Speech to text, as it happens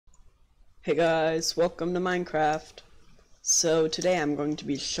Hey guys, welcome to Minecraft. So today I'm going to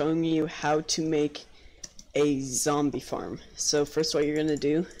be showing you how to make a zombie farm. So first what you're going to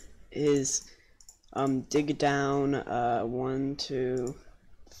do is dig down 1, 2,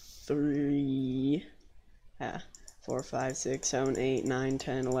 3, 4, 5, 6, 7, 8, 9,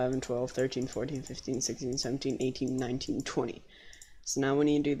 10, 11, 12, 13, 14, 15, 16, 17, 18, 19, 20. So now when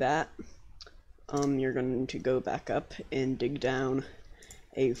you do that, you're going to go back up and dig down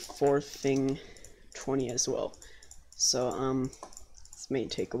a fourth thing 20 as well. So this may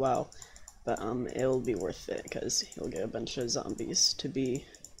take a while, but it'll be worth it because you'll get a bunch of zombies to be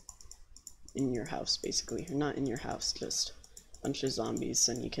in your house, basically. Or not in your house, just a bunch of zombies,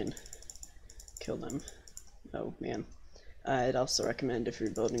 and you can kill them. Oh man. I'd also recommend, if you're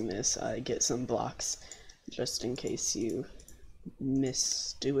building this, get some blocks just in case you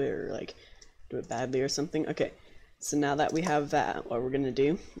misdo it or like do it badly or something. Okay, so now that we have that, what we're going to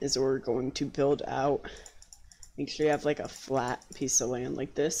do is we're going to build out, make sure you have like a flat piece of land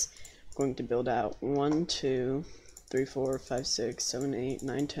like this. We're going to build out 1, 2, 3, 4, 5, 6, 7, 8,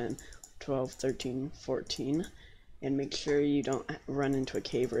 9, 10, 12, 13, 14, and make sure you don't run into a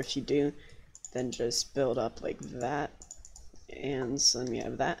cave, or if you do, then just build up like that. And so then we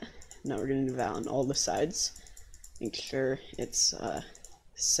have that. Now we're going to do that on all the sides. Make sure it's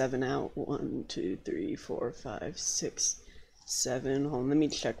 7 out. 1, 2, 3, 4, 5, 6, 7. Hold on, let me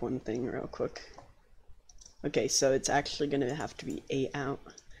check one thing real quick. Okay, so it's actually going to have to be 8 out.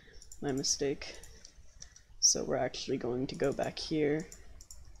 My mistake. So we're actually going to go back here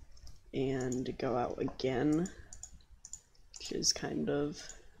and go out again, which is kind of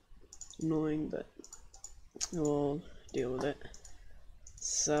annoying, but we'll deal with it.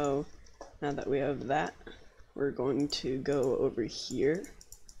 So now that we have that, we're going to go over here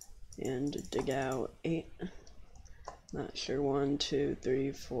and dig out 8. Not sure, 1, 2,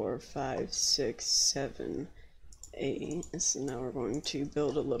 3, 4, 5, 6, 7, 8. So now we're going to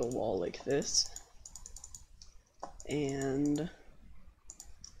build a little wall like this. And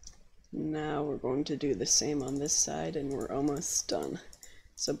now we're going to do the same on this side, and we're almost done.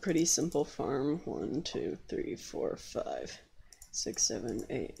 So pretty simple farm. 1, 2, 3, 4, 5, 6, 7,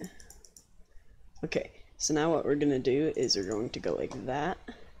 8. Okay, so now what we're going to do is we're going to go like that.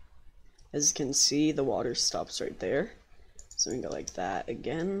 As you can see, the water stops right there. So we can go like that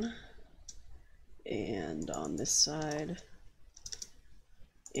again. And on this side.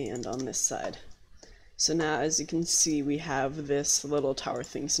 And on this side. So now, as you can see, we have this little tower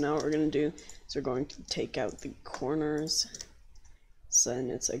thing. So now what we're going to do is we're going to take out the corners. So then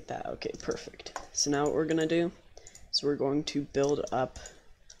it's like that. Okay, perfect. So now what we're going to do is we're going to build up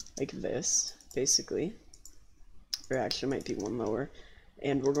like this, basically. Or actually might be one lower.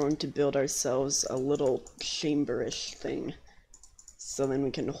 And we're going to build ourselves a little chamber-ish thing. So then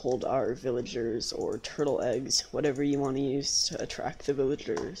we can hold our villagers or turtle eggs, whatever you want to use to attract the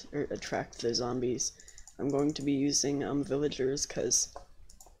villagers, or attract the zombies. I'm going to be using villagers because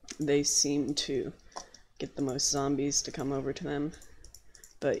they seem to get the most zombies to come over to them.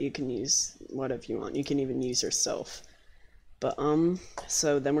 But you can use whatever you want. You can even use yourself. But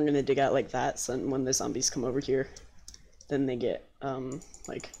so then we're going to dig out like that, so when the zombies come over here, then they get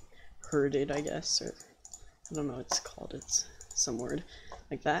like herded, I guess, or I don't know what it's called, it's some word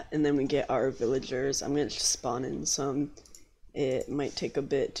like that. And then we get our villagers. I'm gonna spawn in some. It might take a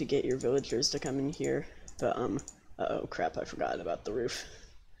bit to get your villagers to come in here, but uh-oh, crap, I forgot about the roof.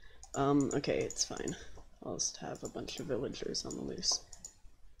 Okay, it's fine. I'll just have a bunch of villagers on the loose.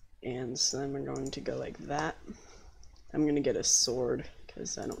 And so then we're going to go like that. I'm gonna get a sword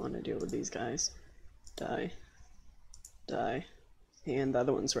because I don't want to deal with these guys. Die. Die. And the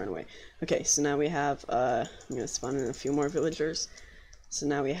other ones ran away. Okay, so now we have, I'm going to spawn in a few more villagers. So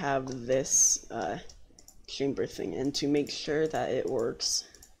now we have this chamber thing, and to make sure that it works,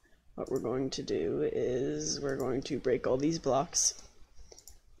 what we're going to do is we're going to break all these blocks,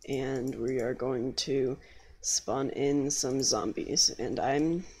 and we are going to spawn in some zombies. And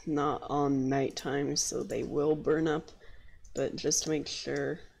I'm not on nighttime, so they will burn up, but just to make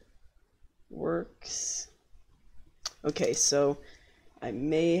sure works. Okay, so I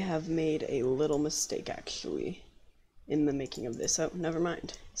may have made a little mistake actually in the making of this. Oh, never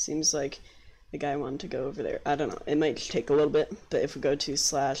mind. Seems like the guy wanted to go over there. I don't know. It might take a little bit, but if we go to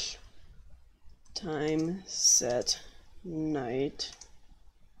 /time set night,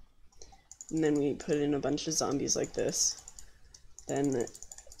 and then we put in a bunch of zombies like this, then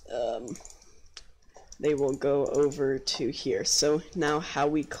they will go over to here. So now how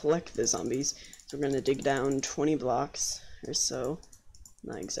we collect the zombies, so we're going to dig down 20 blocks or so.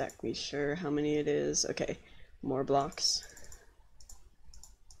 Not exactly sure how many it is. Okay, more blocks.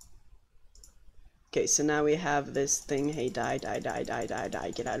 Okay, so now we have this thing. Hey, die, die, die, die, die,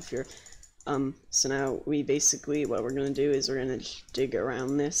 die. Get out of here. So now we basically, what we're gonna do is we're gonna dig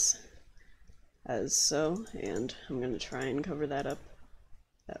around this as so, and I'm gonna try and cover that up,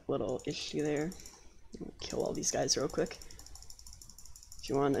 that little issue there. Kill all these guys real quick. If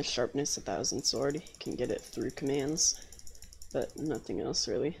you want a sharpness 1000 sword, you can get it through commands, but nothing else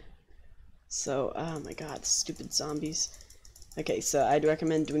really. So, oh my god, stupid zombies. Okay, so I'd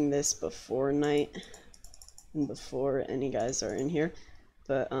recommend doing this before night and before any guys are in here.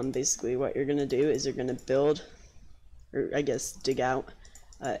 But basically what you're gonna do is you're gonna build, or I guess dig out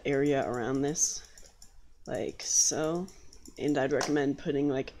an area around this, like so. And I'd recommend putting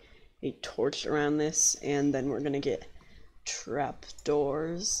like a torch around this, and then we're gonna get trap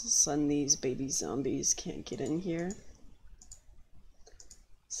doors so these baby zombies can't get in here.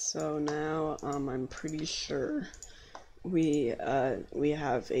 So now I'm pretty sure we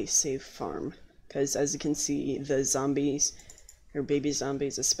have a safe farm, because as you can see, the zombies, or baby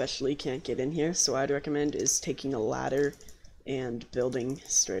zombies especially, can't get in here. So I'd recommend is taking a ladder and building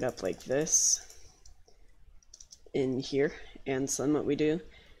straight up like this in here. And so then what we do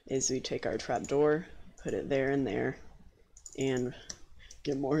is we take our trapdoor, put it there and there, and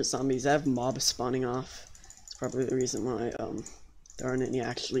get more zombies. I have mobs spawning off. It's probably the reason why there aren't any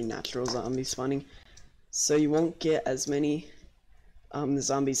actually natural zombies spawning. So you won't get as many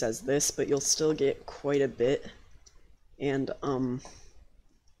zombies as this, but you'll still get quite a bit. And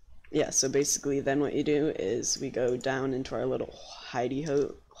yeah, so basically then what you do is we go down into our little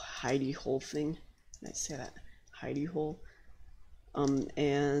hidey hole thing. Did I say that? Hidey hole.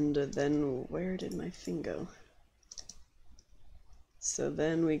 And then where did my thing go? So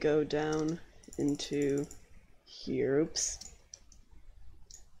then we go down into here. Oops.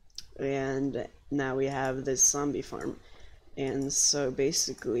 And now we have this zombie farm. And so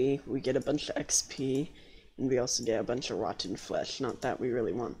basically we get a bunch of XP, and we also get a bunch of rotten flesh. Not that we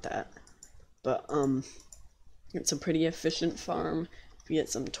really want that, but it's a pretty efficient farm. We get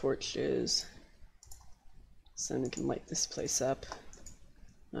some torches, so then we can light this place up.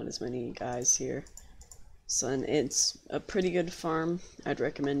 Not as many guys here. So then it's a pretty good farm. I'd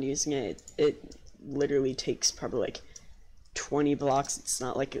recommend using it. It literally takes probably like 20 blocks. It's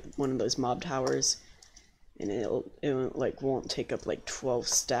not like one of those mob towers, and it like won't take up like 12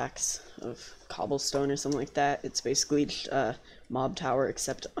 stacks of cobblestone or something like that. It's basically just a mob tower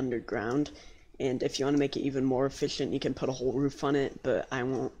except underground. And if you want to make it even more efficient, you can put a whole roof on it, but I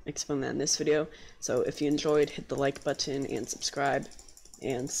won't explain that in this video. So if you enjoyed, hit the like button and subscribe,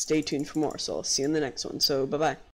 and stay tuned for more. So I'll see you in the next one. So bye bye.